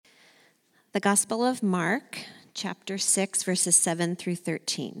The Gospel of Mark, chapter 6, verses 7 through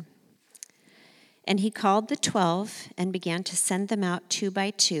 13. And he called the 12 and began to send them out 2 by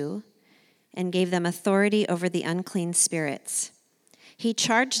 2 and gave them authority over the unclean spirits. He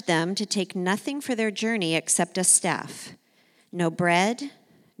charged them to take nothing for their journey except a staff, no bread,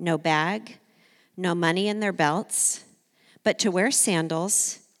 no bag, no money in their belts, but to wear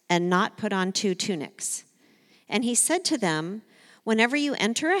sandals and not put on 2 tunics. And he said to them, "Whenever you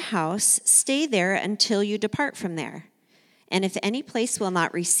enter a house, stay there until you depart from there. And if any place will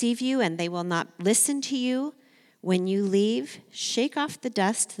not receive you and they will not listen to you, when you leave, shake off the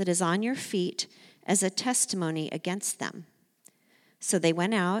dust that is on your feet as a testimony against them." So they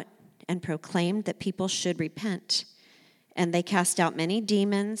went out and proclaimed that people should repent. And they cast out many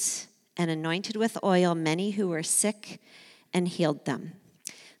demons and anointed with oil many who were sick and healed them.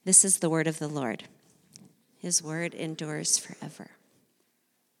 This is the word of the Lord. His word endures forever.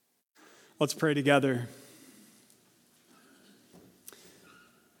 Let's pray together.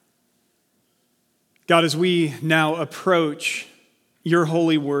 God, as we now approach your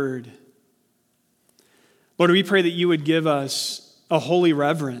holy word, Lord, we pray that you would give us a holy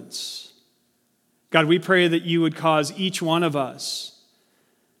reverence. God, we pray that you would cause each one of us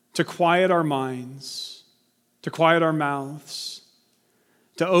to quiet our minds, to quiet our mouths,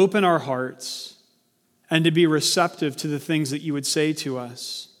 to open our hearts, and to be receptive to the things that you would say to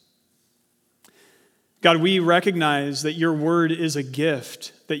us. God, we recognize that your word is a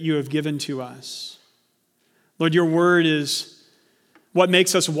gift that you have given to us. Lord, your word is what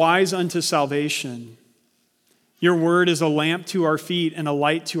makes us wise unto salvation. Your word is a lamp to our feet and a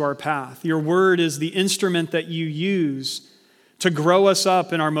light to our path. Your word is the instrument that you use to grow us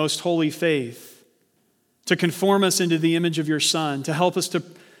up in our most holy faith, to conform us into the image of your Son, to help us to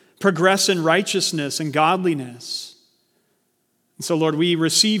progress in righteousness and godliness. And so, Lord, we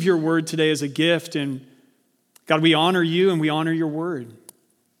receive your word today as a gift, and God, we honor you and we honor your word.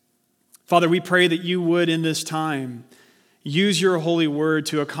 Father, we pray that you would in this time use your holy word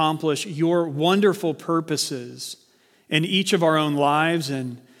to accomplish your wonderful purposes in each of our own lives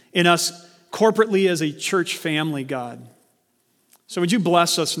and in us corporately as a church family, God. So would you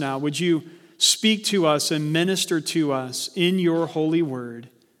bless us now? Would you speak to us and minister to us in your holy word?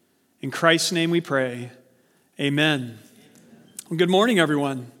 In Christ's name we pray. Amen. Well, good morning,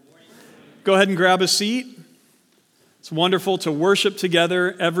 everyone. Go ahead and grab a seat. It's wonderful to worship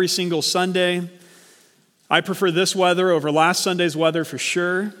together every single Sunday. I prefer this weather over last Sunday's weather for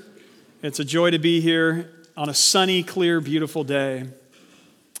sure. It's a joy to be here on a sunny, clear, beautiful day.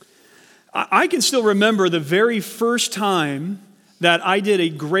 I can still remember the very first time that I did a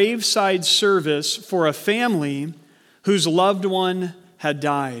graveside service for a family whose loved one had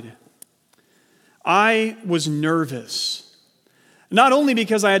died. I was nervous, not only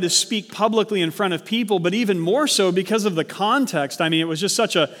because I had to speak publicly in front of people, but even more so because of the context. I mean, it was just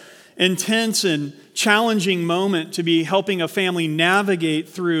such an intense and challenging moment to be helping a family navigate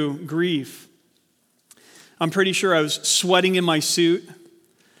through grief. I'm pretty sure I was sweating in my suit.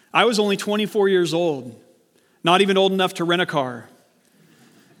 I was only 24 years old, not even old enough to rent a car.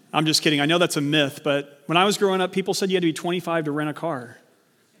 I'm just kidding. I know that's a myth, but when I was growing up, people said you had to be 25 to rent a car.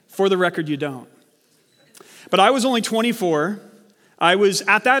 For the record, you don't. But I was only 24. I was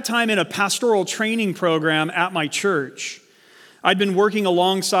at that time in a pastoral training program at my church. I'd been working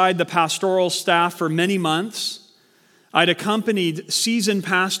alongside the pastoral staff for many months. I'd accompanied seasoned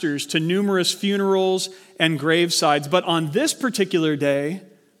pastors to numerous funerals and gravesides. But on this particular day,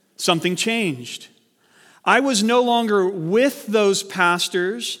 something changed. I was no longer with those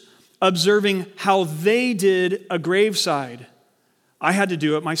pastors observing how they did a graveside. I had to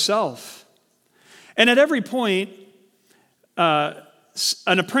do it myself. And at every point, an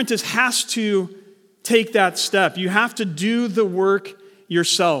apprentice has to take that step. You have to do the work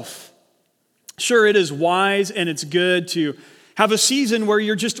yourself. Sure, it is wise and it's good to have a season where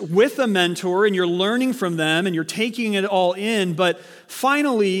you're just with a mentor and you're learning from them and you're taking it all in, but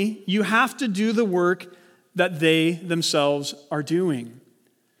finally, you have to do the work that they themselves are doing.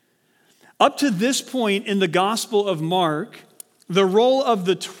 Up to this point in the Gospel of Mark, the role of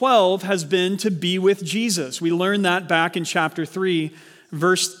the 12 has been to be with Jesus. We learned that back in chapter 3,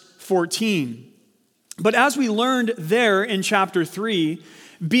 verse 14. But as we learned there in chapter 3,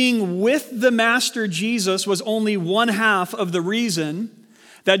 being with the Master Jesus was only one half of the reason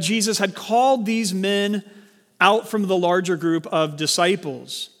that Jesus had called these men out from the larger group of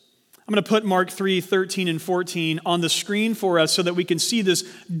disciples. I'm going to put Mark 3, 13 and 14 on the screen for us so that we can see this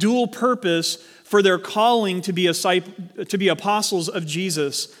dual purpose for their calling to be apostles of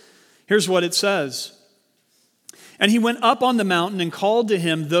Jesus. Here's what it says. And he went up on the mountain and called to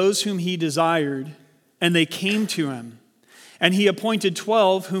him those whom he desired, and they came to him. And he appointed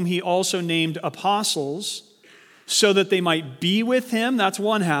 12, whom he also named apostles, so that they might be with him, that's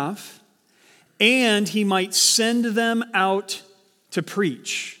one half, and he might send them out to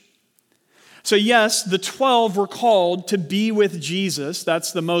preach. So yes, the 12 were called to be with Jesus.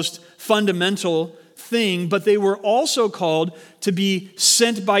 That's the most fundamental thing. But they were also called to be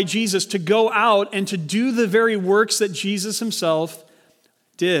sent by Jesus to go out and to do the very works that Jesus himself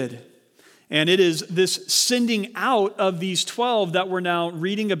did. And it is this sending out of these 12 that we're now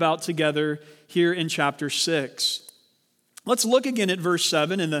reading about together here in chapter 6. Let's look again at verse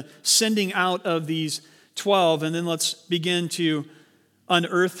 7 and the sending out of these 12, and then let's begin to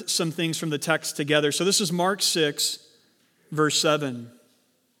unearth some things from the text together. So this is Mark 6, verse 7.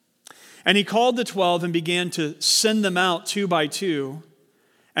 And he called the 12 and began to send them out 2 by 2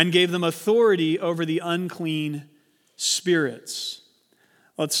 and gave them authority over the unclean spirits.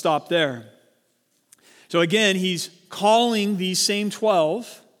 Let's stop there. So again, he's calling these same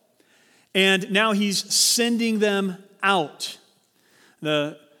 12, and now he's sending them out.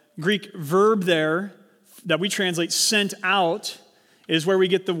 The Greek verb there that we translate sent out is where we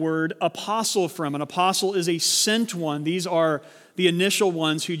get the word apostle from. An apostle is a sent one. These are the initial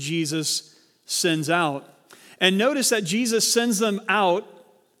ones who Jesus sends out. And notice that Jesus sends them out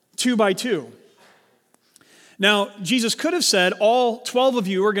 2 by 2. Now, Jesus could have said, all 12 of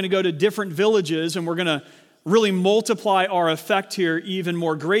you are going to go to different villages and we're going to really multiply our effect here even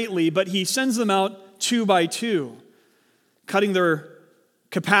more greatly, but he sends them out 2 by 2, cutting their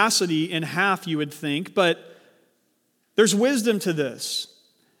capacity in half, you would think, but there's wisdom to this.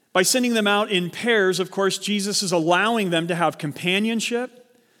 By sending them out in pairs, of course, Jesus is allowing them to have companionship.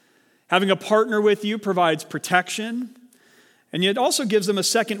 Having a partner with you provides protection, and yet also gives them a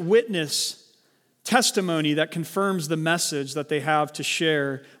second witness testimony that confirms the message that they have to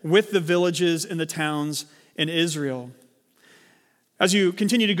share with the villages and the towns in Israel. As you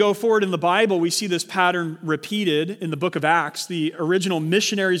continue to go forward in the Bible, we see this pattern repeated in the book of Acts. The original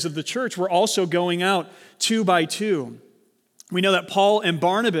missionaries of the church were also going out 2 by 2. We know that Paul and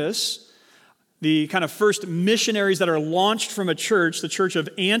Barnabas, the kind of first missionaries that are launched from a church, the church of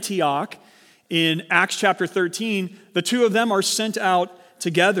Antioch, in Acts chapter 13, the two of them are sent out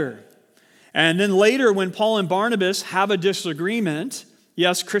together. And then later, when Paul and Barnabas have a disagreement,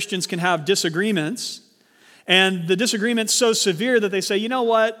 yes, Christians can have disagreements, and the disagreement's so severe that they say, you know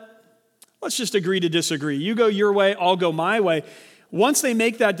what? Let's just agree to disagree. You go your way, I'll go my way. Once they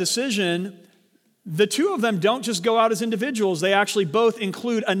make that decision, the two of them don't just go out as individuals. They actually both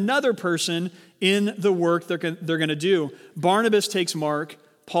include another person in the work they're going to do. Barnabas takes Mark,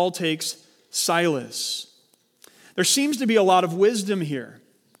 Paul takes Silas. There seems to be a lot of wisdom here.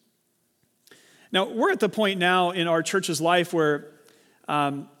 Now, we're at the point now in our church's life where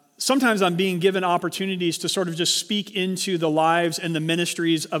sometimes I'm being given opportunities to sort of just speak into the lives and the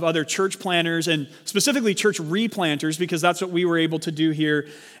ministries of other church planners and specifically church replanters, because that's what we were able to do here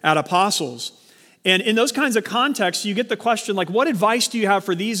at Apostles. And in those kinds of contexts, you get the question like, what advice do you have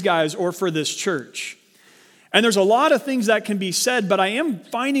for these guys or for this church? And there's a lot of things that can be said, but I am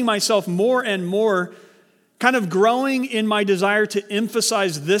finding myself more and more kind of growing in my desire to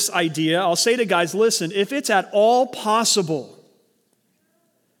emphasize this idea. I'll say to guys, listen, if it's at all possible,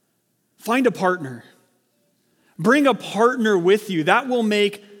 find a partner. Bring a partner with you. That will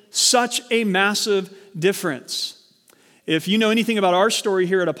make such a massive difference. If you know anything about our story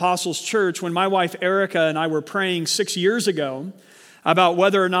here at Apostles Church, when my wife Erica and I were praying 6 years ago about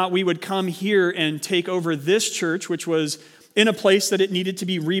whether or not we would come here and take over this church, which was in a place that it needed to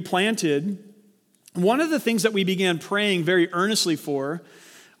be replanted, one of the things that we began praying very earnestly for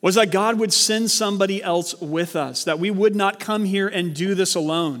was that God would send somebody else with us, that we would not come here and do this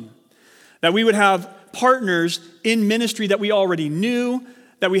alone, that we would have partners in ministry that we already knew,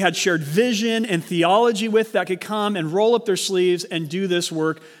 that we had shared vision and theology with, that could come and roll up their sleeves and do this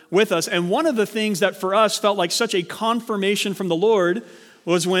work with us. And one of the things that for us felt like such a confirmation from the Lord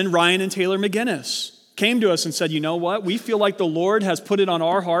was when Ryan and Taylor McGinnis came to us and said, you know what, we feel like the Lord has put it on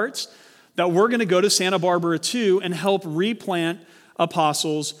our hearts that we're going to go to Santa Barbara too and help replant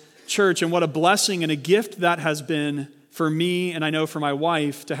Apostles Church. And what a blessing and a gift that has been for me, and I know for my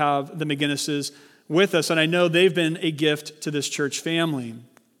wife, to have the McGinnises with us. And I know they've been a gift to this church family.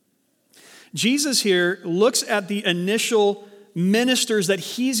 Jesus here looks at the initial ministers that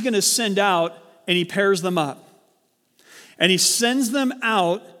he's going to send out, and he pairs them up. And he sends them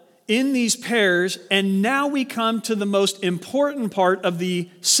out in these pairs, and now we come to the most important part of the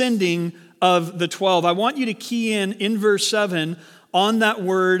sending of the 12. I want you to key in verse 7 on that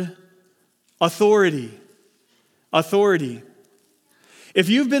word authority. authority. If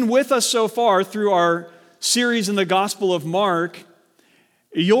you've been with us so far through our series in the Gospel of Mark,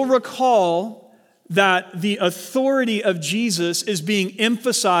 you'll recall that the authority of Jesus is being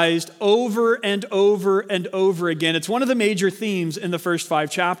emphasized over and over and over again. It's one of the major themes in the first 5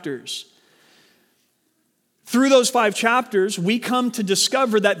 chapters. Through those 5 chapters, we come to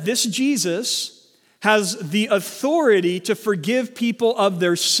discover that this Jesus has the authority to forgive people of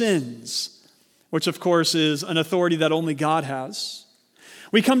their sins, which of course is an authority that only God has.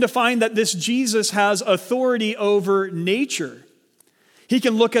 We come to find that this Jesus has authority over nature. He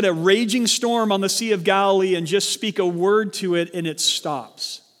can look at a raging storm on the Sea of Galilee and just speak a word to it and it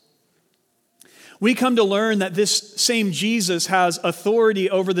stops. We come to learn that this same Jesus has authority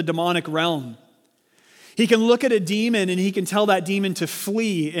over the demonic realm. He can look at a demon and he can tell that demon to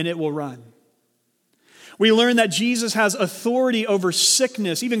flee and it will run. We learn that Jesus has authority over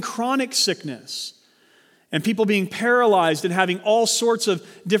sickness, even chronic sickness, and people being paralyzed and having all sorts of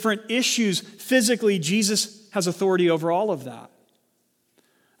different issues physically. Jesus has authority over all of that.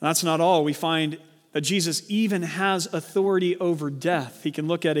 And that's not all. We find that Jesus even has authority over death. He can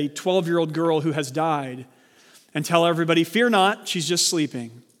look at a 12-year-old girl who has died and tell everybody, "Fear not, she's just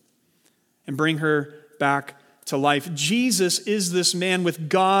sleeping," and bring her back to life. Jesus is this man with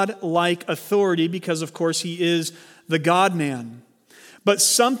God-like authority because, of course, he is the God-man. But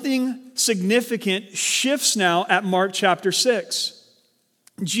something significant shifts now at Mark chapter 6.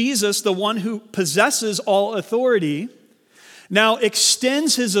 Jesus, the one who possesses all authority, now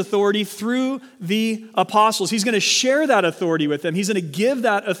extends his authority through the apostles. He's going to share that authority with them. He's going to give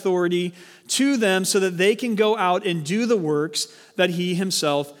that authority to them so that they can go out and do the works that he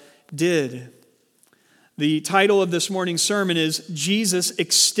himself did. The title of this morning's sermon is Jesus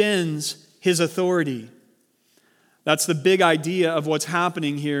Extends His Authority. That's the big idea of what's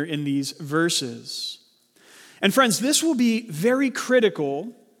happening here in these verses. And friends, this will be very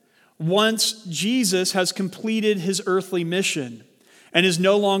critical once Jesus has completed his earthly mission and is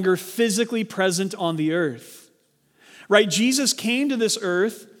no longer physically present on the earth. Right? Jesus came to this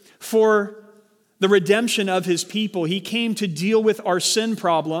earth for the redemption of his people. He came to deal with our sin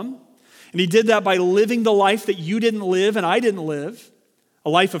problem, and he did that by living the life that you didn't live and I didn't live, a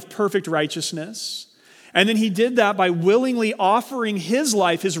life of perfect righteousness. And then he did that by willingly offering his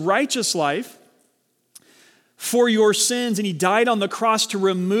life, his righteous life, for your sins, and he died on the cross to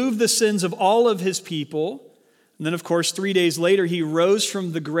remove the sins of all of his people. And then, of course, 3 days later, he rose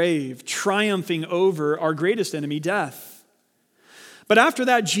from the grave, triumphing over our greatest enemy, death. But after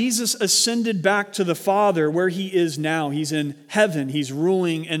that, Jesus ascended back to the Father where he is now. He's in heaven. He's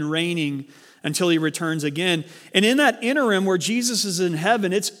ruling and reigning until he returns again. And in that interim where Jesus is in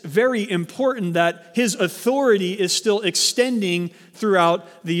heaven, it's very important that his authority is still extending throughout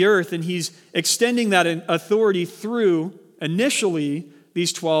the earth. And he's extending that authority through, initially,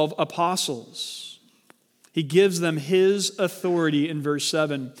 these 12 apostles. He gives them his authority in verse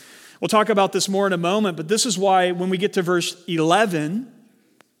 7. We'll talk about this more in a moment, but this is why when we get to verse 11,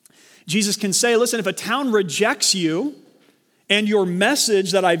 Jesus can say, listen, if a town rejects you and your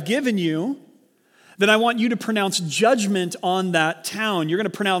message that I've given you, then I want you to pronounce judgment on that town. You're going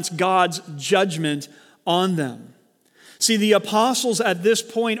to pronounce God's judgment on them. See, the apostles at this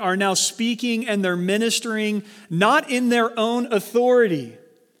point are now speaking and they're ministering not in their own authority,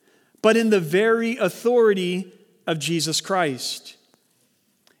 but in the very authority of Jesus Christ.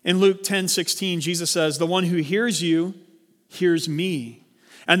 In Luke 10:16, Jesus says, "The one who hears you hears me,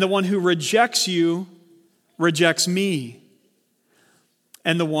 and the one who rejects you rejects me,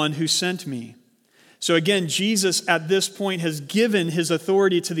 and the one who sent me." So again, Jesus at this point has given his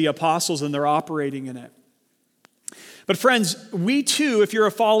authority to the apostles and they're operating in it. But friends, we too, if you're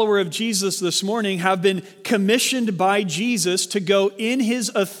a follower of Jesus this morning, have been commissioned by Jesus to go in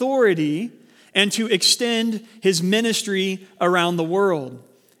his authority and to extend his ministry around the world.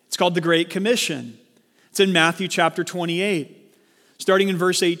 It's called the Great Commission. It's in Matthew chapter 28. Starting in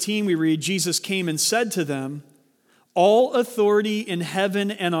verse 18, we read, Jesus came and said to them, "All authority in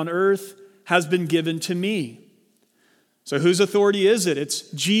heaven and on earth has been given to me." So whose authority is it? It's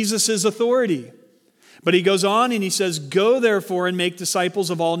Jesus' authority. But he goes on and he says, "Go therefore and make disciples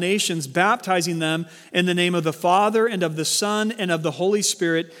of all nations, baptizing them in the name of the Father and of the Son and of the Holy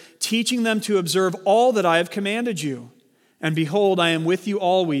Spirit, teaching them to observe all that I have commanded you. And behold, I am with you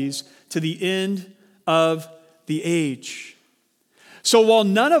always to the end of the age." So while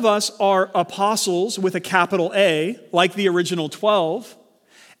none of us are apostles with a capital A, like the original 12,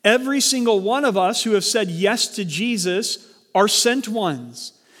 every single one of us who have said yes to Jesus are sent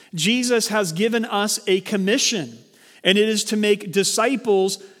ones. Jesus has given us a commission, and it is to make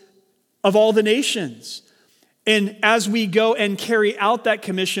disciples of all the nations. And as we go and carry out that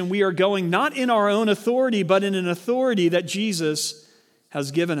commission, we are going not in our own authority, but in an authority that Jesus has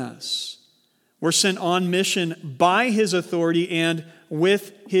given us. We're sent on mission by his authority and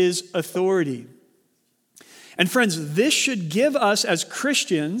with his authority. And friends, this should give us as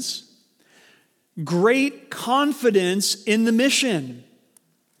Christians great confidence in the mission.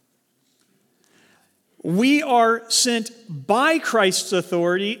 We are sent by Christ's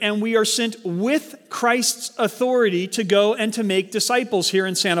authority, and we are sent with Christ's authority to go and to make disciples here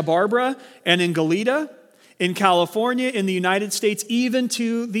in Santa Barbara and in Goleta, in California, in the United States, even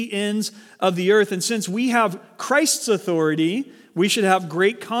to the ends of the earth. And since we have Christ's authority, we should have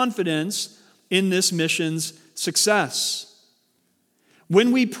great confidence in this mission's success.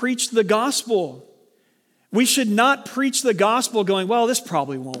 When we preach the gospel, we should not preach the gospel going, well, this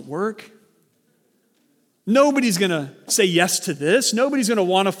probably won't work. Nobody's going to say yes to this. Nobody's going to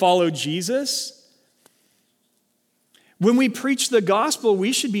want to follow Jesus. When we preach the gospel,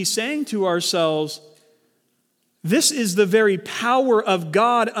 we should be saying to ourselves, this is the very power of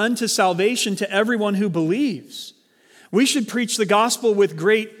God unto salvation to everyone who believes. We should preach the gospel with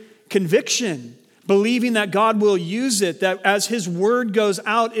great conviction, believing that God will use it, that as his word goes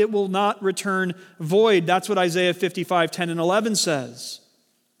out, it will not return void. That's what Isaiah 55:10 and 11 says.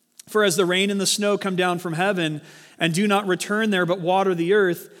 For as the rain and the snow come down from heaven and do not return there but water the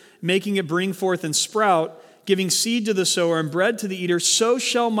earth, making it bring forth and sprout, giving seed to the sower and bread to the eater, so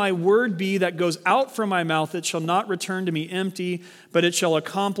shall my word be that goes out from my mouth. It shall not return to me empty, but it shall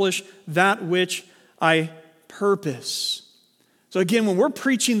accomplish that which I purpose. So again, when we're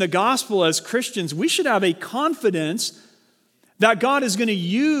preaching the gospel as Christians, we should have a confidence that God is going to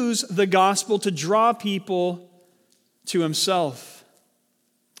use the gospel to draw people to himself.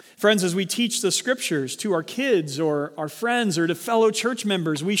 Friends, as we teach the scriptures to our kids or our friends or to fellow church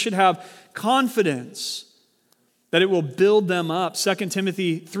members, we should have confidence that it will build them up. 2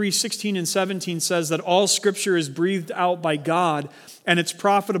 Timothy 3:16 and 17 says that all scripture is breathed out by God, and it's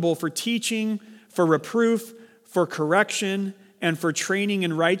profitable for teaching, for reproof, for correction, and for training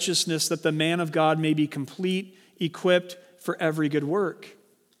in righteousness, that the man of God may be complete, equipped for every good work.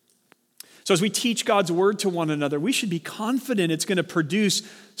 So as we teach God's word to one another, we should be confident it's going to produce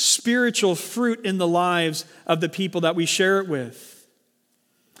spiritual fruit in the lives of the people that we share it with.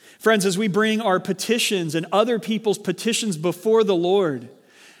 Friends, as we bring our petitions and other people's petitions before the Lord,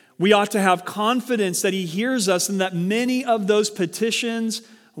 we ought to have confidence that he hears us and that many of those petitions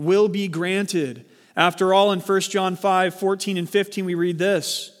will be granted. After all, in 1 John 5:14 and 15, we read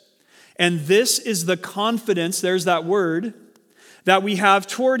this, and this is the confidence, there's that word, that we have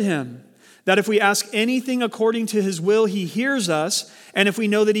toward him, that if we ask anything according to his will, he hears us. And if we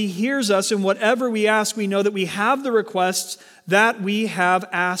know that he hears us in whatever we ask, we know that we have the requests that we have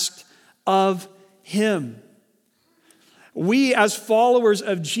asked of him. We, as followers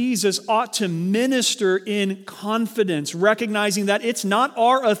of Jesus, ought to minister in confidence, recognizing that it's not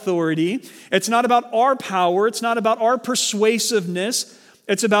our authority, it's not about our power, it's not about our persuasiveness,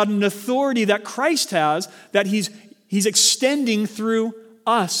 it's about an authority that Christ has, that he's extending through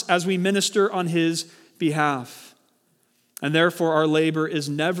us as we minister on his behalf. And therefore our labor is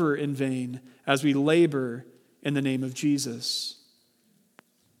never in vain as we labor in the name of Jesus.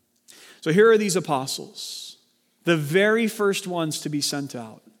 So here are these apostles, the very first ones to be sent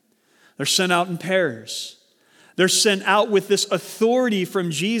out. They're sent out in pairs. They're sent out with this authority from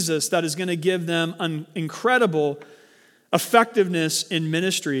Jesus that is going to give them an incredible effectiveness in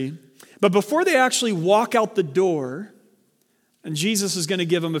ministry. But before they actually walk out the door, and Jesus is going to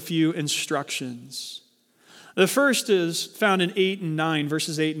give them a few instructions. The first is found in 8 and 9,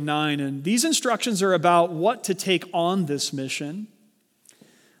 verses 8 and 9. And these instructions are about what to take on this mission.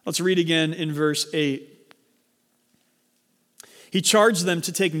 Let's read again in verse 8. He charged them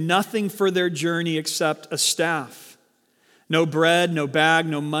to take nothing for their journey except a staff. No bread, no bag,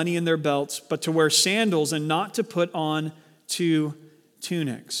 no money in their belts, but to wear sandals and not to put on 2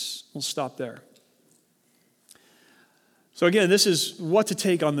 tunics. We'll stop there. So again, this is what to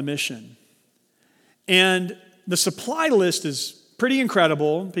take on the mission. And the supply list is pretty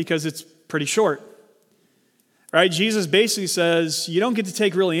incredible because it's pretty short. Right? Jesus basically says, you don't get to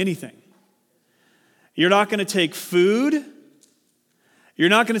take really anything. You're not going to take food. You're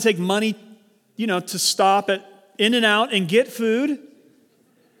not going to take money, to stop at In-N-Out and get food.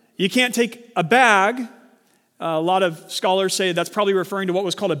 You can't take a bag. A lot of scholars say that's probably referring to what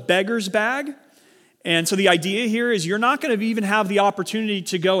was called a beggar's bag. And so the idea here is you're not going to even have the opportunity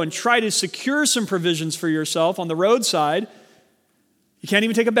to go and try to secure some provisions for yourself on the roadside. You can't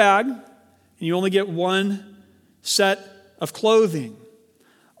even take a bag, and you only get one set of clothing.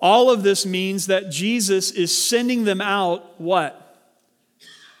 All of this means that Jesus is sending them out what?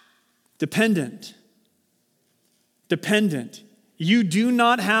 Dependent. Dependent. You do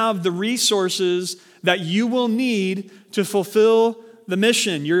not have the resources that you will need to fulfill the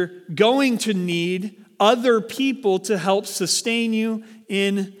mission. You're going to need other people to help sustain you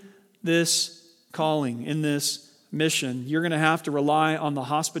in this calling, in this mission. You're going to have to rely on the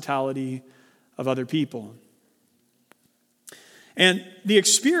hospitality of other people. And the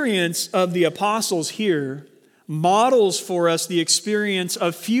experience of the apostles here models for us the experience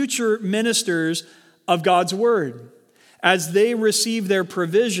of future ministers of God's word as they receive their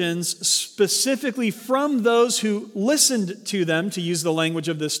provisions specifically from those who listened to them, to use the language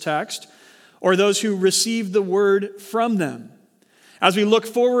of this text, or those who received the word from them. As we look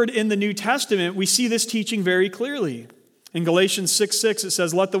forward in the New Testament, we see this teaching very clearly. In Galatians 6:6, it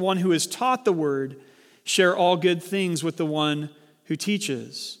says, "Let the one who is taught the word share all good things with the one who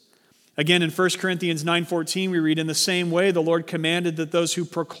teaches." Again, in 1 Corinthians 9:14, we read, "In the same way, the Lord commanded that those who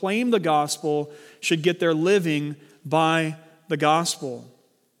proclaim the gospel should get their living by the gospel."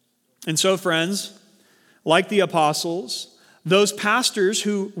 And so, friends, like the apostles, those pastors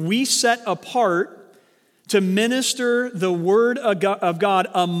who we set apart to minister the word of God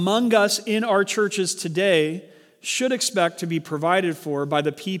among us in our churches today should expect to be provided for by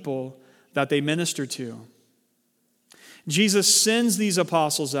the people that they minister to. Jesus sends these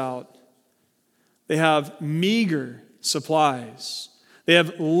apostles out. They have meager supplies. They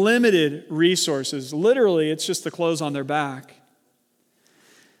have limited resources. Literally, it's just the clothes on their back.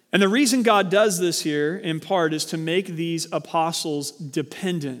 And the reason God does this here, in part, is to make these apostles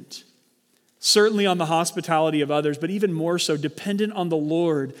dependent. Certainly on the hospitality of others, but even more so, dependent on the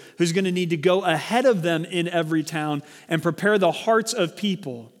Lord, who's going to need to go ahead of them in every town and prepare the hearts of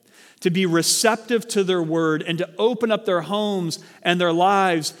people to be receptive to their word and to open up their homes and their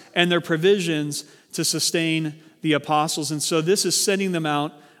lives and their provisions to sustain the apostles. And so this is sending them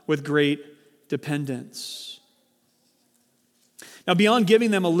out with great dependence. Now, beyond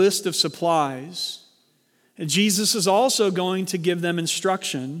giving them a list of supplies, Jesus is also going to give them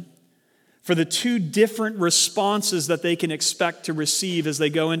instruction for the two different responses that they can expect to receive as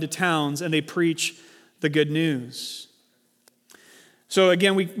they go into towns and they preach the good news. So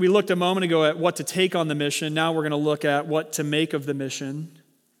again, we looked a moment ago at what to take on the mission. Now we're going to look at what to make of the mission.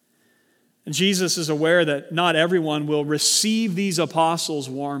 And Jesus is aware that not everyone will receive these apostles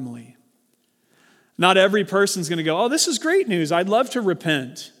warmly. Not every person's going to go, "Oh, this is great news. I'd love to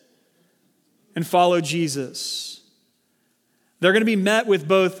repent and follow Jesus." They're going to be met with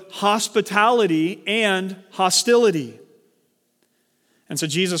both hospitality and hostility. And so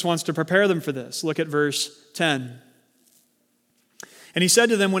Jesus wants to prepare them for this. Look at verse 10. "And he said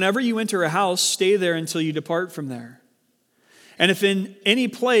to them, 'Whenever you enter a house, stay there until you depart from there. And if any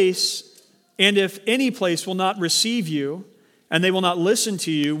place will not receive you, and they will not listen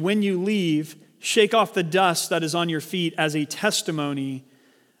to you, when you leave, shake off the dust that is on your feet as a testimony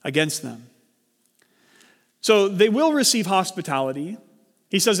against them.'" So they will receive hospitality.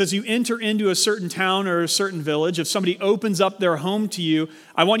 He says, as you enter into a certain town or a certain village, if somebody opens up their home to you,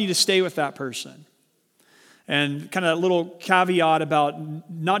 I want you to stay with that person. And kind of a little caveat about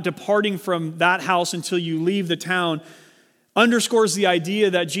not departing from that house until you leave the town underscores the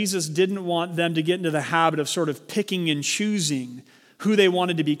idea that Jesus didn't want them to get into the habit of sort of picking and choosing who they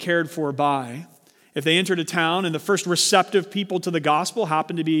wanted to be cared for by. If they entered a town and the first receptive people to the gospel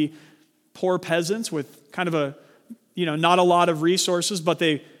happened to be poor peasants with kind of not a lot of resources, but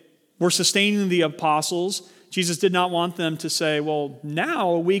they were sustaining the apostles, Jesus did not want them to say, "Well,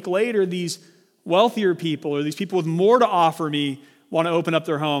 now, a week later, these wealthier people or these people with more to offer me want to open up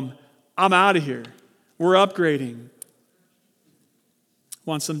their home. I'm out of here. We're upgrading."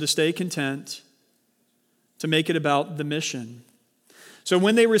 Wants them to stay content, to make it about the mission. So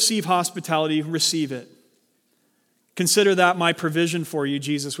when they receive hospitality, receive it. Consider that my provision for you,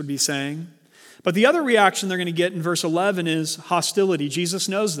 Jesus would be saying. But the other reaction they're going to get in verse 11 is hostility. Jesus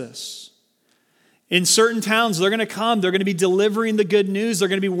knows this. In certain towns, they're going to come. They're going to be delivering the good news. They're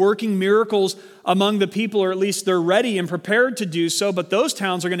going to be working miracles among the people, or at least they're ready and prepared to do so. But those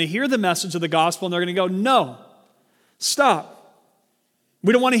towns are going to hear the message of the gospel and they're going to go, "No, stop.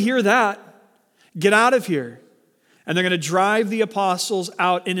 We don't want to hear that. Get out of here." And they're going to drive the apostles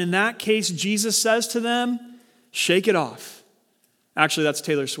out. And in that case, Jesus says to them, "Shake it off." Actually, that's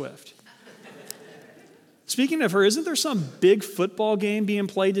Taylor Swift. Speaking of her, isn't there some big football game being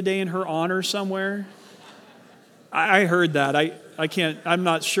played today in her honor somewhere? I heard that. I'm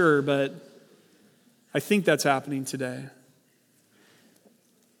not sure, but I think that's happening today.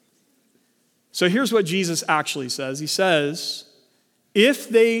 So here's what Jesus actually says. He says, If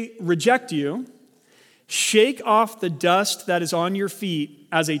they reject you, shake off the dust that is on your feet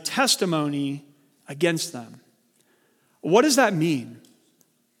as a testimony against them. What does that mean?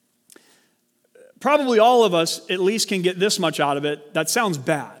 Probably all of us at least can get this much out of it. That sounds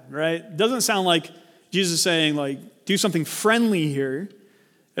bad, right? It doesn't sound like Jesus is saying, like, do something friendly here.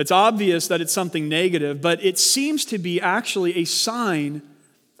 It's obvious that it's something negative, but it seems to be actually a sign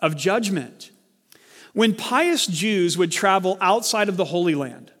of judgment. When pious Jews would travel outside of the Holy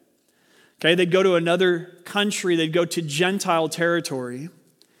Land, okay, they'd go to another country, they'd go to Gentile territory.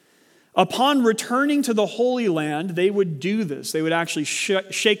 Upon returning to the Holy Land, they would do this. They would actually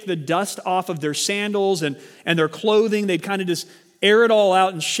shake the dust off of their sandals and their clothing. They'd kind of just air it all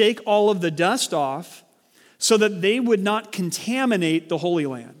out and shake all of the dust off so that they would not contaminate the Holy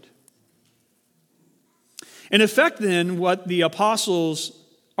Land. In effect, then, what the apostles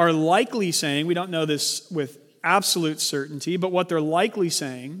are likely saying, we don't know this with absolute certainty, but what they're likely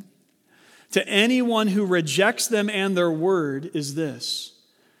saying to anyone who rejects them and their word is this.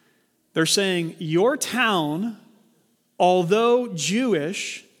 They're saying, your town, although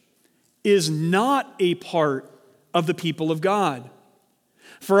Jewish, is not a part of the people of God.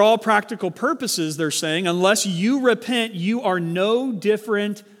 For all practical purposes, they're saying, unless you repent, you are no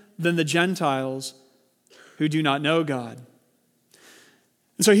different than the Gentiles who do not know God.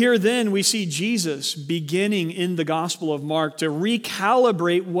 And so here then we see Jesus beginning in the Gospel of Mark to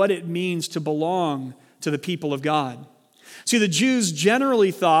recalibrate what it means to belong to the people of God. See, the Jews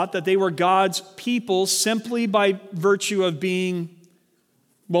generally thought that they were God's people simply by virtue of being,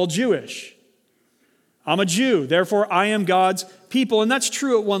 well, Jewish. I'm a Jew, therefore I am God's people. And that's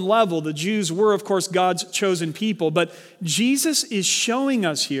true at one level. The Jews were, of course, God's chosen people. But Jesus is showing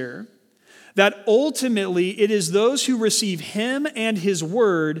us here that ultimately it is those who receive him and his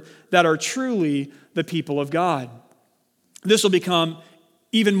word that are truly the people of God. This will become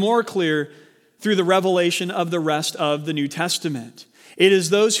even more clear through the revelation of the rest of the New Testament. It is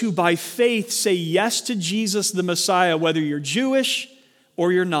those who by faith say yes to Jesus the Messiah, whether you're Jewish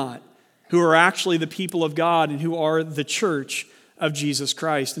or you're not, who are actually the people of God and who are the church of Jesus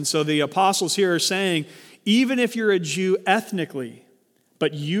Christ. And so the apostles here are saying, even if you're a Jew ethnically,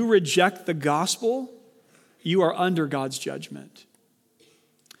 but you reject the gospel, you are under God's judgment.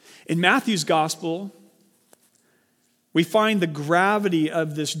 In Matthew's gospel, we find the gravity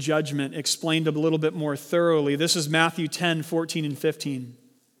of this judgment explained a little bit more thoroughly. This is Matthew 10, 14 and 15.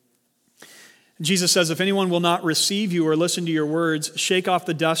 Jesus says, if anyone will not receive you or listen to your words, shake off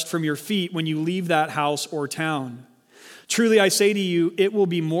the dust from your feet when you leave that house or town. Truly I say to you, it will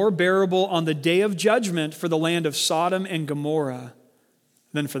be more bearable on the day of judgment for the land of Sodom and Gomorrah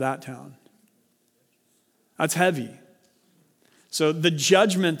than for that town. That's heavy. So the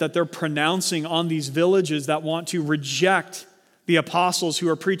judgment that they're pronouncing on these villages that want to reject the apostles who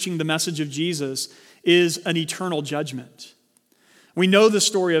are preaching the message of Jesus is an eternal judgment. We know the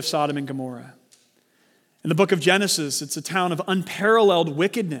story of Sodom and Gomorrah. In the book of Genesis, it's a town of unparalleled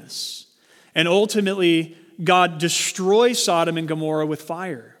wickedness. And ultimately, God destroys Sodom and Gomorrah with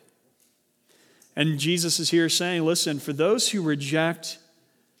fire. And Jesus is here saying, listen, for those who reject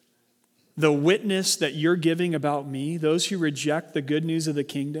the witness that you're giving about me, those who reject the good news of the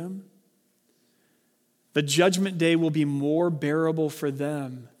kingdom, the judgment day will be more bearable for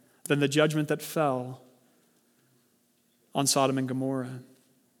them than the judgment that fell on Sodom and Gomorrah.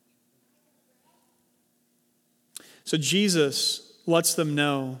 So Jesus lets them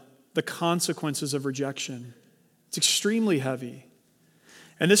know the consequences of rejection. It's extremely heavy.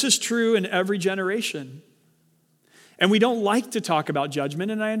 And this is true in every generation. And we don't like to talk about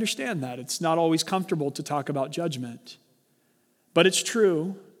judgment, and I understand that. It's not always comfortable to talk about judgment. But it's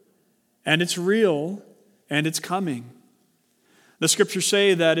true, and it's real, and it's coming. The scriptures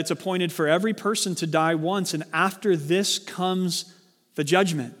say that it's appointed for every person to die once, and after this comes the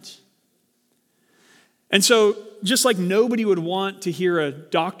judgment. And so, just like nobody would want to hear a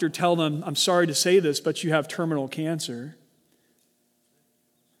doctor tell them, I'm sorry to say this, but you have terminal cancer,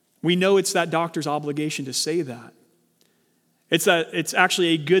 we know it's that doctor's obligation to say that. It's actually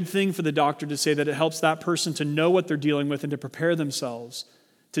a good thing for the doctor to say that. It helps that person to know what they're dealing with and to prepare themselves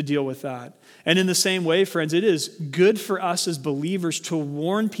to deal with that. And in the same way, friends, it is good for us as believers to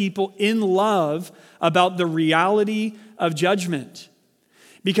warn people in love about the reality of judgment,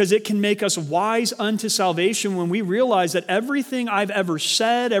 because it can make us wise unto salvation when we realize that everything I've ever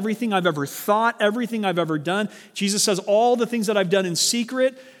said, everything I've ever thought, everything I've ever done, Jesus says all the things that I've done in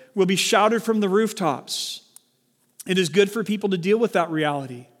secret will be shouted from the rooftops. It is good for people to deal with that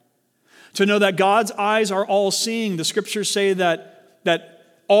reality, to know that God's eyes are all seeing. The scriptures say that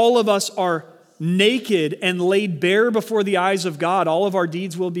all of us are naked and laid bare before the eyes of God. All of our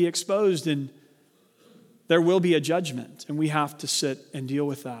deeds will be exposed, and there will be a judgment, and we have to sit and deal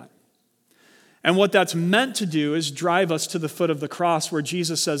with that. And what that's meant to do is drive us to the foot of the cross where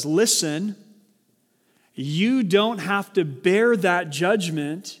Jesus says, listen, you don't have to bear that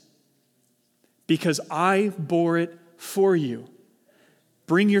judgment because I bore it for you.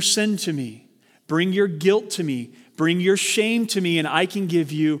 Bring your sin to me. Bring your guilt to me. Bring your shame to me, and I can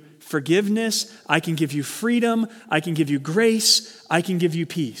give you forgiveness. I can give you freedom. I can give you grace. I can give you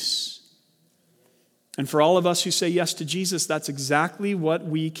peace. And for all of us who say yes to Jesus, that's exactly what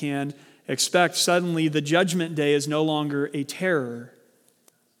we can expect. Suddenly, the judgment day is no longer a terror.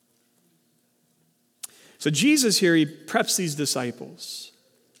 So Jesus here, he preps these disciples.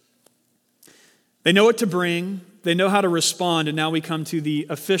 They know what to bring. They know how to respond. And now we come to the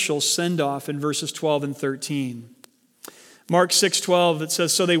official send-off in verses 12 and 13. Mark 6:12, it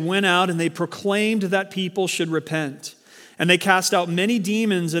says, so they went out and they proclaimed that people should repent. And they cast out many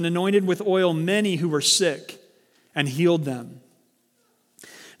demons and anointed with oil many who were sick and healed them.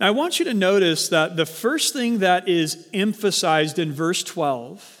 Now I want you to notice that the first thing that is emphasized in verse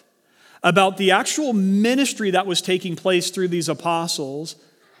 12 about the actual ministry that was taking place through these apostles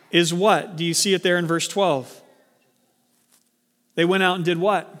is what? Do you see it there in verse 12? They went out and did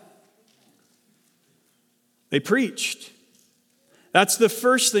what? They preached. That's the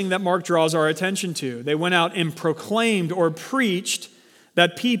first thing that Mark draws our attention to. They went out and proclaimed or preached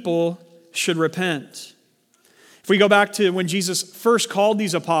that people should repent. If we go back to when Jesus first called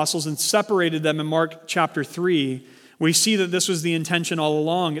these apostles and separated them in Mark chapter 3, we see that this was the intention all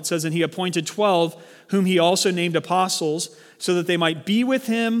along. It says, and he appointed 12, whom he also named apostles, so that they might be with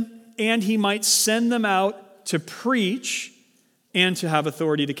him and he might send them out to preach and to have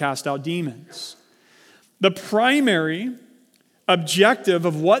authority to cast out demons. The primary objective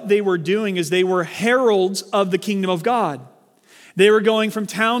of what they were doing is they were heralds of the kingdom of God. They were going from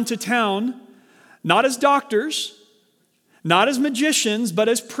town to town, not as doctors, not as magicians, but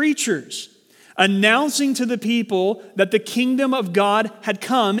as preachers, announcing to the people that the kingdom of God had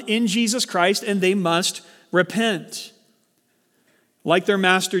come in Jesus Christ and they must repent. Like their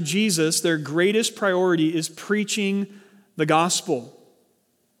master Jesus, their greatest priority is preaching the gospel.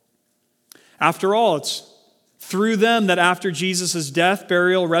 After all, it's through them that after Jesus' death,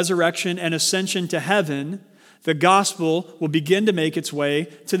 burial, resurrection, and ascension to heaven, the gospel will begin to make its way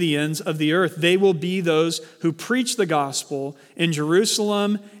to the ends of the earth. They will be those who preach the gospel in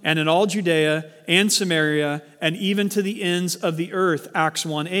Jerusalem and in all Judea and Samaria and even to the ends of the earth, Acts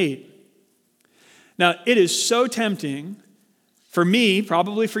 1:8. Now, it is so tempting for me,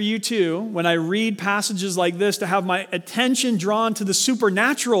 probably for you too, when I read passages like this, to have my attention drawn to the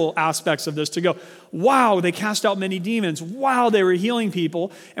supernatural aspects of this, to go, wow, they cast out many demons. Wow, they were healing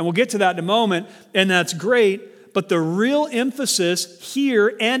people. And we'll get to that in a moment, and that's great. But the real emphasis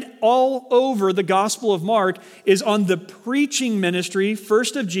here and all over the Gospel of Mark is on the preaching ministry,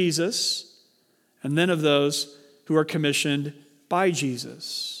 first of Jesus, and then of those who are commissioned by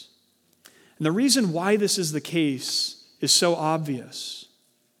Jesus. And the reason why this is the case is so obvious.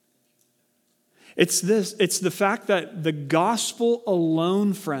 It's the fact that the gospel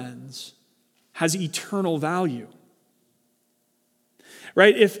alone, friends, has eternal value.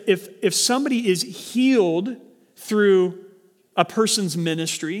 Right? If somebody is healed through a person's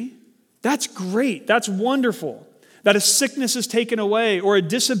ministry, that's great. That's wonderful. That a sickness is taken away or a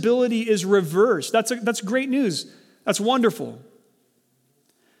disability is reversed. That's great news. That's wonderful.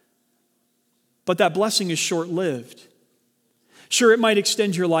 But that blessing is short-lived. Sure, it might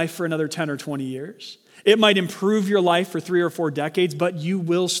extend your life for another 10 or 20 years. It might improve your life for 3 or 4 decades, but you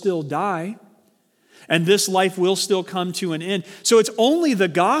will still die. And this life will still come to an end. So it's only the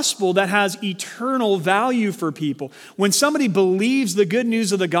gospel that has eternal value for people. When somebody believes the good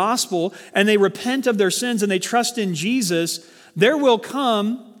news of the gospel and they repent of their sins and they trust in Jesus, there will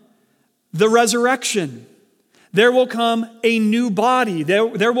come the resurrection. There will come a new body.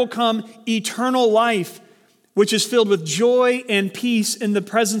 There will come eternal life, which is filled with joy and peace in the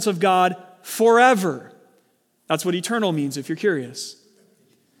presence of God forever. That's what eternal means, if you're curious.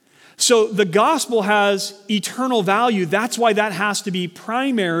 So the gospel has eternal value. That's why that has to be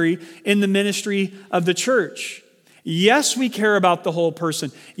primary in the ministry of the church. Yes, we care about the whole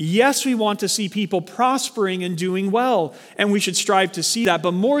person. Yes, we want to see people prospering and doing well, and we should strive to see that.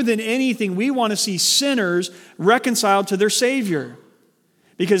 But more than anything, we want to see sinners reconciled to their Savior,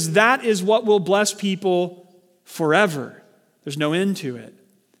 because that is what will bless people forever. There's no end to it.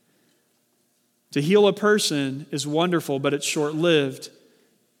 To heal a person is wonderful, but it's short-lived.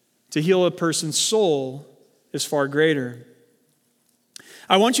 To heal a person's soul is far greater.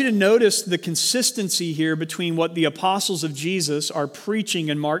 I want you to notice the consistency here between what the apostles of Jesus are preaching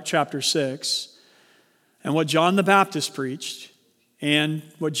in Mark chapter 6 and what John the Baptist preached and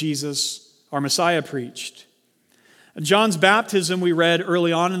what Jesus, our Messiah, preached. John's baptism, we read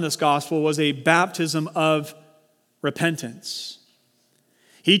early on in this gospel, was a baptism of repentance.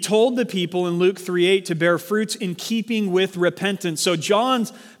 He told the people in Luke 3:8 to bear fruits in keeping with repentance. So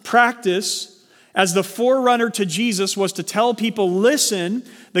John's practice as the forerunner to Jesus was to tell people, listen,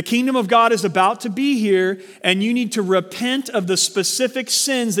 the kingdom of God is about to be here, and you need to repent of the specific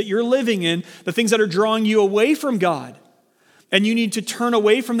sins that you're living in, the things that are drawing you away from God. And you need to turn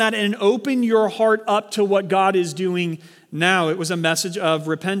away from that and open your heart up to what God is doing now. It was a message of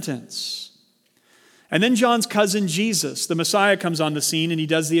repentance. And then John's cousin Jesus, the Messiah, comes on the scene and he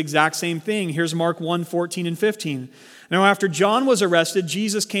does the exact same thing. Here's Mark 1:14 and 15. Now after John was arrested,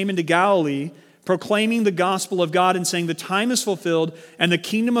 Jesus came into Galilee, proclaiming the gospel of God and saying, the time is fulfilled and the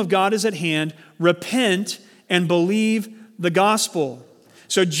kingdom of God is at hand. Repent and believe the gospel.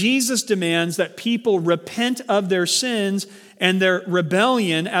 So Jesus demands that people repent of their sins and their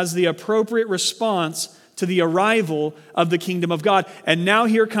rebellion as the appropriate response to the arrival of the kingdom of God. And now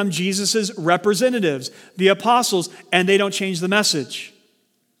here come Jesus' representatives, the apostles, and they don't change the message.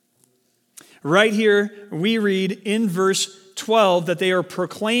 Right here, we read in verse 12 that they are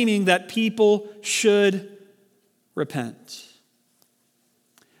proclaiming that people should repent.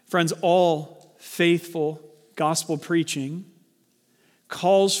 Friends, all faithful gospel preaching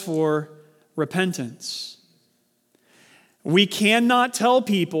calls for repentance. We cannot tell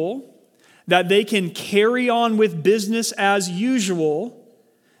people that they can carry on with business as usual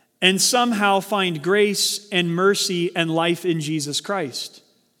and somehow find grace and mercy and life in Jesus Christ.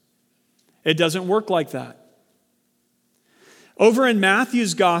 It doesn't work like that. Over in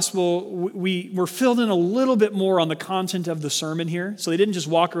Matthew's gospel, we're filled in a little bit more on the content of the sermon here. So they didn't just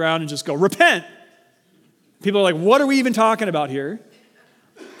walk around and just go, repent. People are like, what are we even talking about here?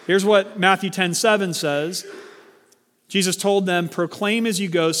 Here's what Matthew 10:7 says. Jesus told them, proclaim as you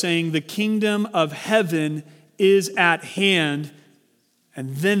go, saying, the kingdom of heaven is at hand.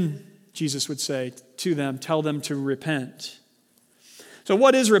 And then Jesus would say to them, tell them to repent. So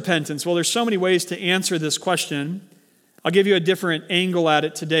what is repentance? Well, there's so many ways to answer this question. I'll give you a different angle at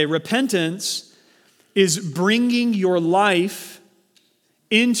it today. Repentance is bringing your life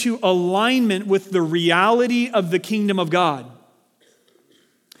into alignment with the reality of the kingdom of God.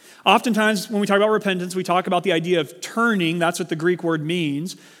 Oftentimes, when we talk about repentance, we talk about the idea of turning. That's what the Greek word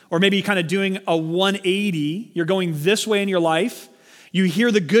means. Or maybe kind of doing a 180. You're going this way in your life. You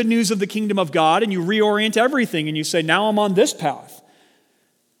hear the good news of the kingdom of God and you reorient everything and you say, now I'm on this path.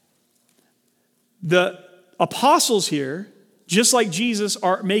 The apostles here, just like Jesus,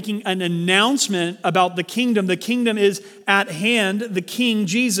 are making an announcement about the kingdom. The kingdom is at hand. The King,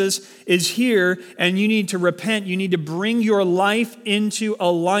 Jesus, is here, and you need to repent. You need to bring your life into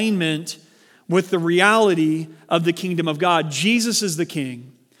alignment with the reality of the kingdom of God. Jesus is the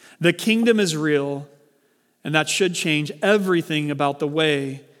King. The kingdom is real, and that should change everything about the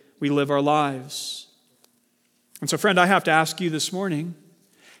way we live our lives. And so, friend, I have to ask you this morning,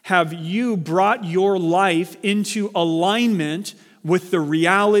 have you brought your life into alignment with the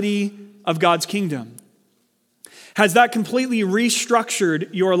reality of God's kingdom? Has that completely restructured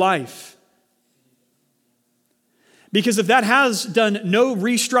your life? Because if that has done no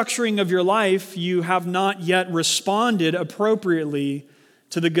restructuring of your life, you have not yet responded appropriately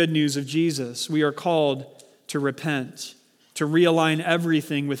to the good news of Jesus. We are called to repent, to realign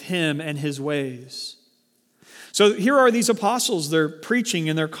everything with Him and His ways. So here are these apostles. They're preaching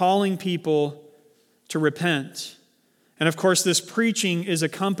and they're calling people to repent. And of course, this preaching is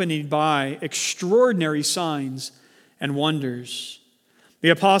accompanied by extraordinary signs and wonders. The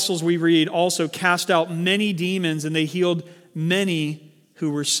apostles, we read, also cast out many demons and they healed many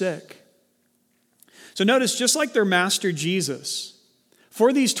who were sick. So notice, just like their master Jesus,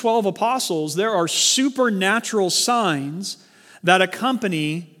 for these 12 apostles, there are supernatural signs that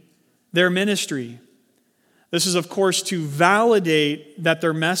accompany their ministry. This is, of course, to validate that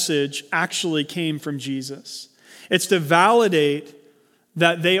their message actually came from Jesus. It's to validate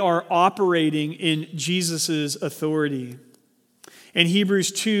that they are operating in Jesus' authority. In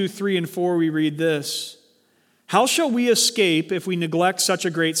Hebrews 2, 3, and 4, we read this. How shall we escape if we neglect such a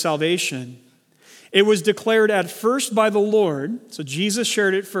great salvation? It was declared at first by the Lord, so Jesus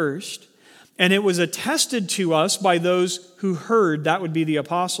shared it first, and it was attested to us by those who heard, that would be the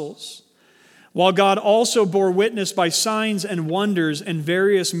apostles. While God also bore witness by signs and wonders and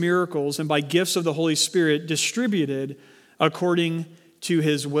various miracles and by gifts of the Holy Spirit distributed according to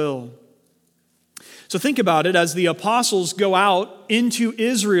His will. So think about it as the apostles go out into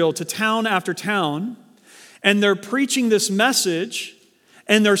Israel to town after town, and they're preaching this message,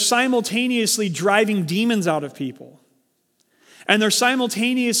 and they're simultaneously driving demons out of people. And they're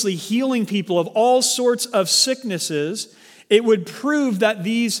simultaneously healing people of all sorts of sicknesses. It would prove that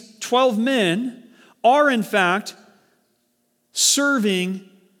these 12 men are, in fact, serving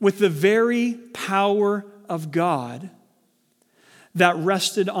with the very power of God that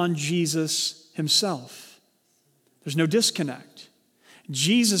rested on Jesus himself. There's no disconnect.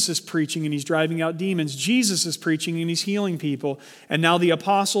 Jesus is preaching and he's driving out demons. Jesus is preaching and he's healing people. And now the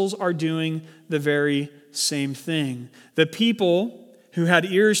apostles are doing the very same thing. The people who had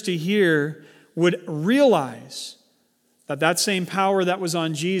ears to hear would realize that that same power that was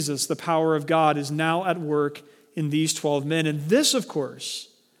on Jesus, the power of God, is now at work in these 12 men. And this, of course,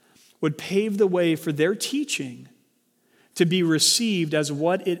 would pave the way for their teaching to be received as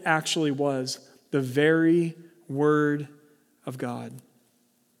what it actually was, the very Word of God.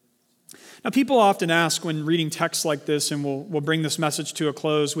 Now, people often ask when reading texts like this, and we'll bring this message to a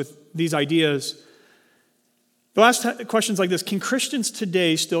close with these ideas, they'll ask questions like this: can Christians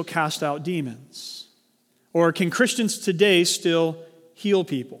today still cast out demons? Or can Christians today still heal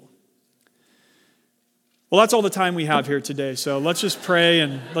people? Well, that's all the time we have here today, so let's just pray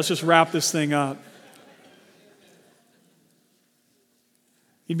and let's just wrap this thing up.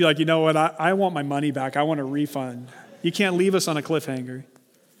 You'd be like, you know what, I want my money back. I want a refund. You can't leave us on a cliffhanger.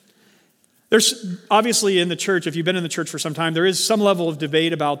 There's obviously in the church, if you've been in the church for some time, there is some level of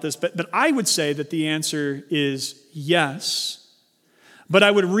debate about this, but I would say that the answer is yes. But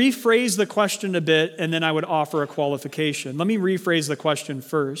I would rephrase the question a bit, and then I would offer a qualification. Let me rephrase the question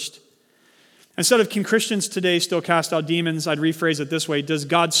first. Instead of can Christians today still cast out demons, I'd rephrase it this way: does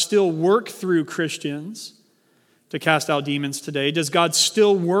God still work through Christians to cast out demons today? Does God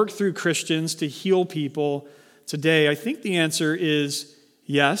still work through Christians to heal people today? I think the answer is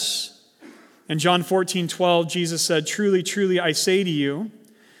yes. In John 14:12, Jesus said, "Truly, truly, I say to you,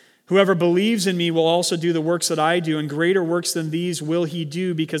 whoever believes in me will also do the works that I do, and greater works than these will he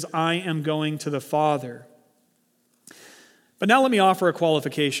do, because I am going to the Father." But now let me offer a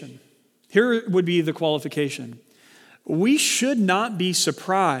qualification. Here would be the qualification. We should not be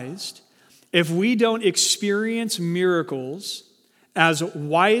surprised if we don't experience miracles as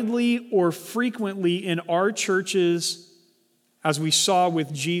widely or frequently in our churches as we saw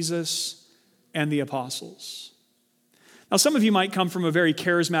with Jesus and the apostles. Now, some of you might come from a very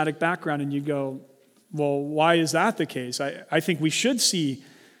charismatic background and you go, well, why is that the case? I think we should see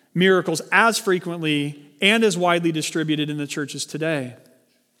miracles as frequently and as widely distributed in the churches today.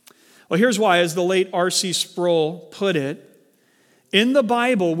 Well, here's why. As the late R.C. Sproul put it, in the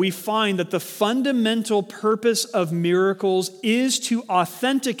Bible, we find that the fundamental purpose of miracles is to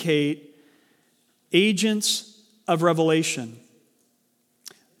authenticate agents of revelation.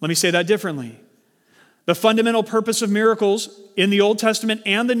 Let me say that differently. The fundamental purpose of miracles in the Old Testament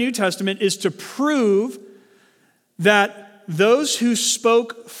and the New Testament is to prove that those who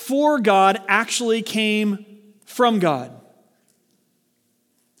spoke for God actually came from God.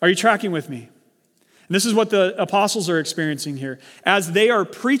 Are you tracking with me? And this is what the apostles are experiencing here. As they are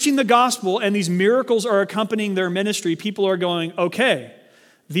preaching the gospel and these miracles are accompanying their ministry, people are going, okay,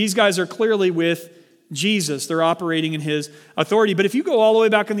 these guys are clearly with Jesus. They're operating in his authority. But if you go all the way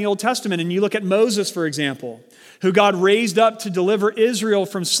back in the Old Testament and you look at Moses, for example, who God raised up to deliver Israel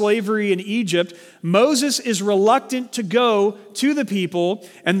from slavery in Egypt, Moses is reluctant to go to the people.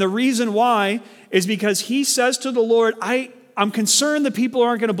 And the reason why is because he says to the Lord, I'm concerned the people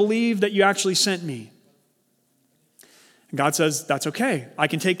aren't going to believe that you actually sent me. And God says, that's okay. I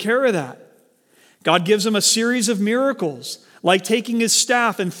can take care of that. God gives him a series of miracles, like taking his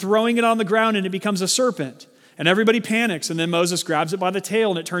staff and throwing it on the ground and it becomes a serpent. And everybody panics, and then Moses grabs it by the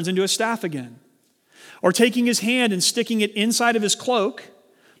tail and it turns into a staff again. Or taking his hand and sticking it inside of his cloak,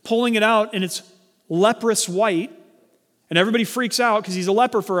 pulling it out, and it's leprous white. And everybody freaks out because he's a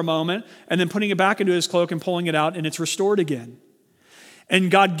leper for a moment, and then putting it back into his cloak and pulling it out, and it's restored again. And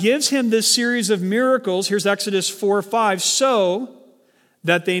God gives him this series of miracles. Here's Exodus 4:5, so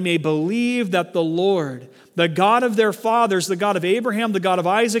that they may believe that the Lord, the God of their fathers, the God of Abraham, the God of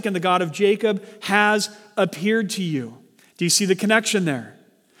Isaac, and the God of Jacob, has appeared to you. Do you see the connection there?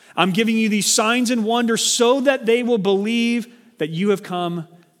 I'm giving you these signs and wonders so that they will believe that you have come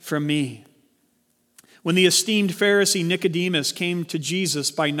from me. When the esteemed Pharisee Nicodemus came to Jesus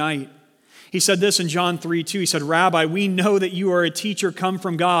by night, he said this in John 3:2. He said, "Rabbi, we know that you are a teacher come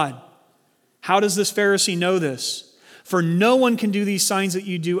from God." How does this Pharisee know this? For no one can do these signs that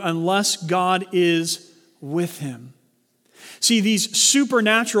you do unless God is with him. See, these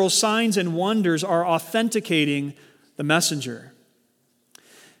supernatural signs and wonders are authenticating the messenger.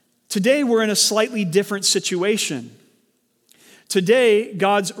 Today, we're in a slightly different situation. Today,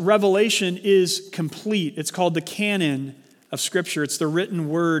 God's revelation is complete. It's called the canon of Scripture. It's the written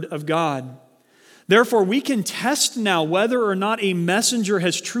word of God. Therefore, we can test now whether or not a messenger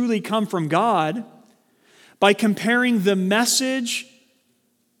has truly come from God by comparing the message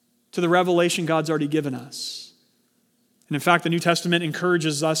to the revelation God's already given us. And in fact, the New Testament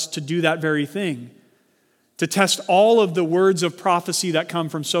encourages us to do that very thing, to test all of the words of prophecy that come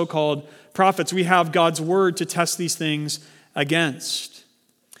from so-called prophets. We have God's word to test these things against.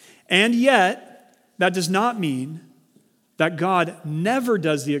 And yet, that does not mean that God never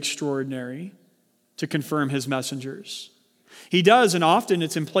does the extraordinary to confirm his messengers. He does, and often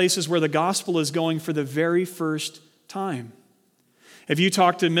it's in places where the gospel is going for the very first time. If you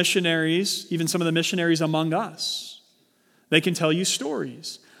talk to missionaries, even some of the missionaries among us, they can tell you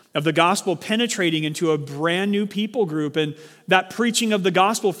stories of the gospel penetrating into a brand new people group and that preaching of the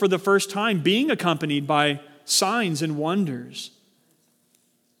gospel for the first time being accompanied by signs and wonders.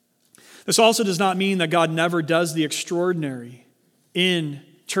 This also does not mean that God never does the extraordinary in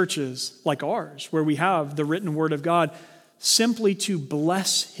churches like ours, where we have the written word of God, simply to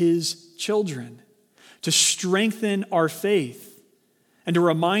bless his children, to strengthen our faith, and to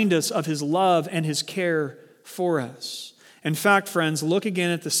remind us of his love and his care for us. In fact, friends, look again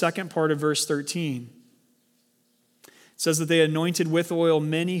at the second part of verse 13. It says that they anointed with oil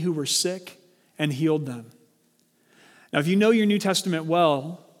many who were sick and healed them. Now, if you know your New Testament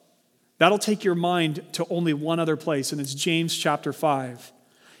well, that'll take your mind to only one other place, and it's James chapter 5.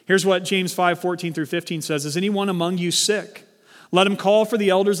 Here's what James 5:14 through 15 says. Is anyone among you sick? Let him call for the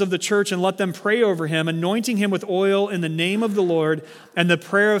elders of the church and let them pray over him, anointing him with oil in the name of the Lord, and the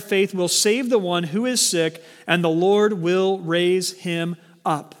prayer of faith will save the one who is sick, and the Lord will raise him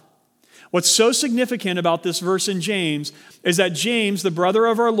up. What's so significant about this verse in James is that James, the brother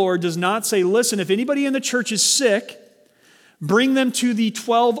of our Lord, does not say, listen, if anybody in the church is sick, bring them to the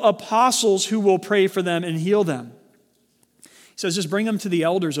 12 apostles who will pray for them and heal them. He says, just bring them to the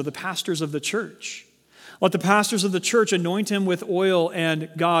elders or the pastors of the church. Let the pastors of the church anoint him with oil,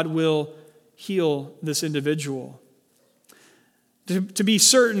 and God will heal this individual. To be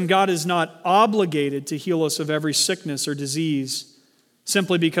certain, God is not obligated to heal us of every sickness or disease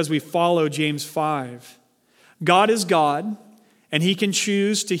simply because we follow James 5. God is God, and he can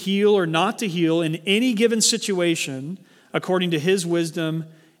choose to heal or not to heal in any given situation according to his wisdom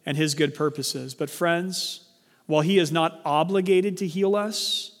and his good purposes. But friends, while he is not obligated to heal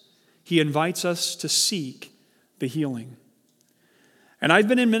us, he invites us to seek the healing. And I've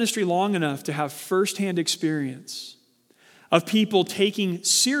been in ministry long enough to have firsthand experience of people taking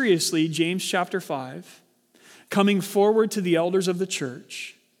seriously James chapter 5, coming forward to the elders of the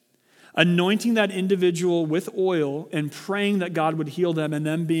church, anointing that individual with oil and praying that God would heal them, and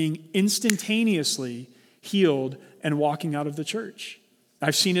them being instantaneously healed and walking out of the church.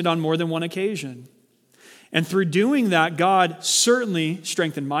 I've seen it on more than one occasion. And through doing that, God certainly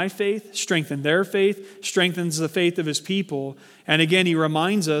strengthened my faith, strengthened their faith, strengthens the faith of his people. And again, he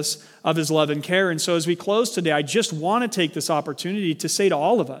reminds us of his love and care. And so as we close today, I just want to take this opportunity to say to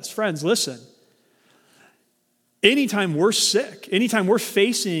all of us, friends, listen, anytime we're sick, anytime we're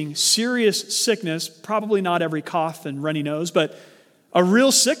facing serious sickness, probably not every cough and runny nose, but a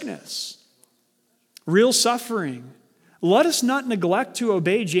real sickness, real suffering, let us not neglect to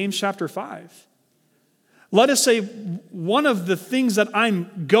obey James chapter 5. Let us say, one of the things that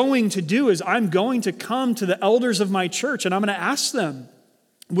I'm going to do is I'm going to come to the elders of my church and I'm going to ask them,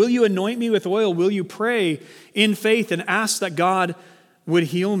 will you anoint me with oil? Will you pray in faith and ask that God would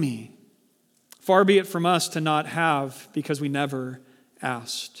heal me? Far be it from us to not have because we never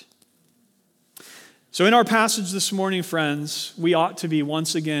asked. So in our passage this morning, friends, we ought to be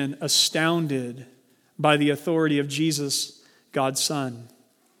once again astounded by the authority of Jesus, God's Son.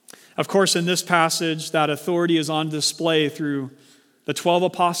 Of course, in this passage, that authority is on display through the 12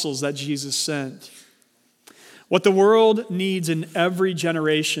 apostles that Jesus sent. What the world needs in every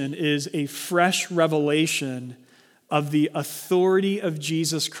generation is a fresh revelation of the authority of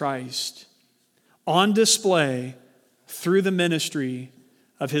Jesus Christ on display through the ministry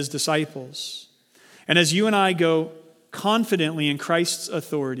of his disciples. And as you and I go confidently in Christ's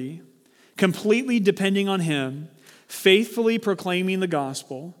authority, completely depending on him, faithfully proclaiming the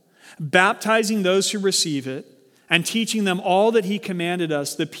gospel, baptizing those who receive it, and teaching them all that he commanded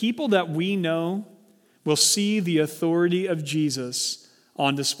us, the people that we know will see the authority of Jesus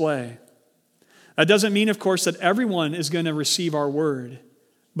on display. That doesn't mean, of course, that everyone is going to receive our word,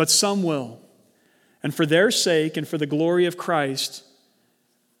 but some will. And for their sake and for the glory of Christ,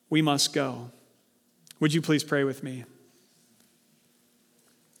 we must go. Would you please pray with me?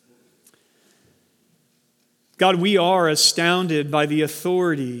 God, we are astounded by the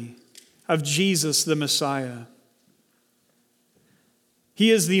authority of Jesus the Messiah. He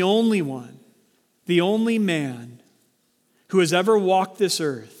is the only one, the only man who has ever walked this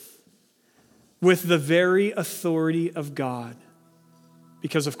earth with the very authority of God.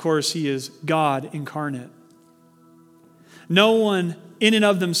 Because, of course, he is God incarnate. No one in and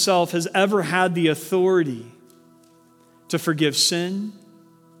of themselves has ever had the authority to forgive sin,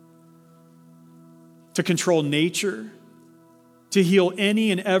 to control nature, to heal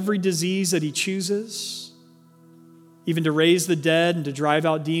any and every disease that he chooses, even to raise the dead and to drive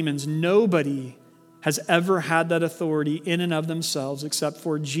out demons. Nobody has ever had that authority in and of themselves except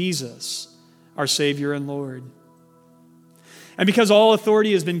for Jesus, our Savior and Lord. And because all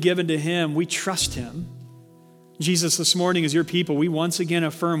authority has been given to him, we trust him. Jesus, this morning as your people, we once again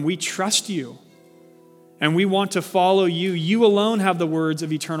affirm we trust you and we want to follow you. You alone have the words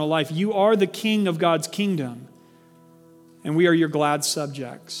of eternal life. You are the King of God's kingdom, and we are your glad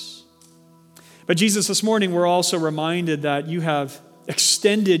subjects. But Jesus, this morning we're also reminded that you have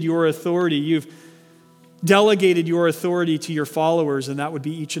extended your authority. You've delegated your authority to your followers, and that would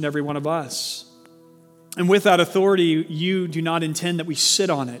be each and every one of us. And with that authority, you do not intend that we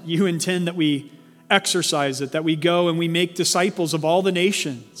sit on it. You intend that we exercise it, that we go and we make disciples of all the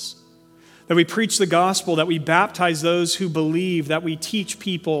nations, that we preach the gospel, that we baptize those who believe, that we teach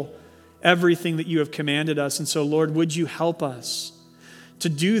people everything that you have commanded us. And so, Lord, would you help us to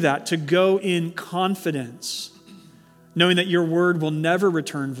do that, to go in confidence, knowing that your word will never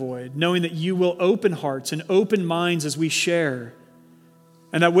return void, knowing that you will open hearts and open minds as we share,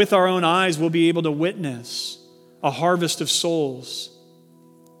 and that with our own eyes we'll be able to witness a harvest of souls.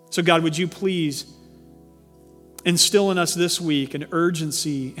 So God, would you please instill in us this week an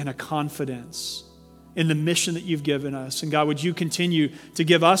urgency and a confidence in the mission that you've given us. And God, would you continue to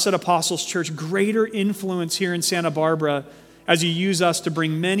give us at Apostles Church greater influence here in Santa Barbara as you use us to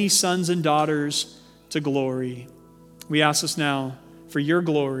bring many sons and daughters to glory. We ask this now for your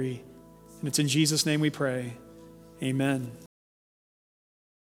glory, and it's in Jesus' name we pray. Amen.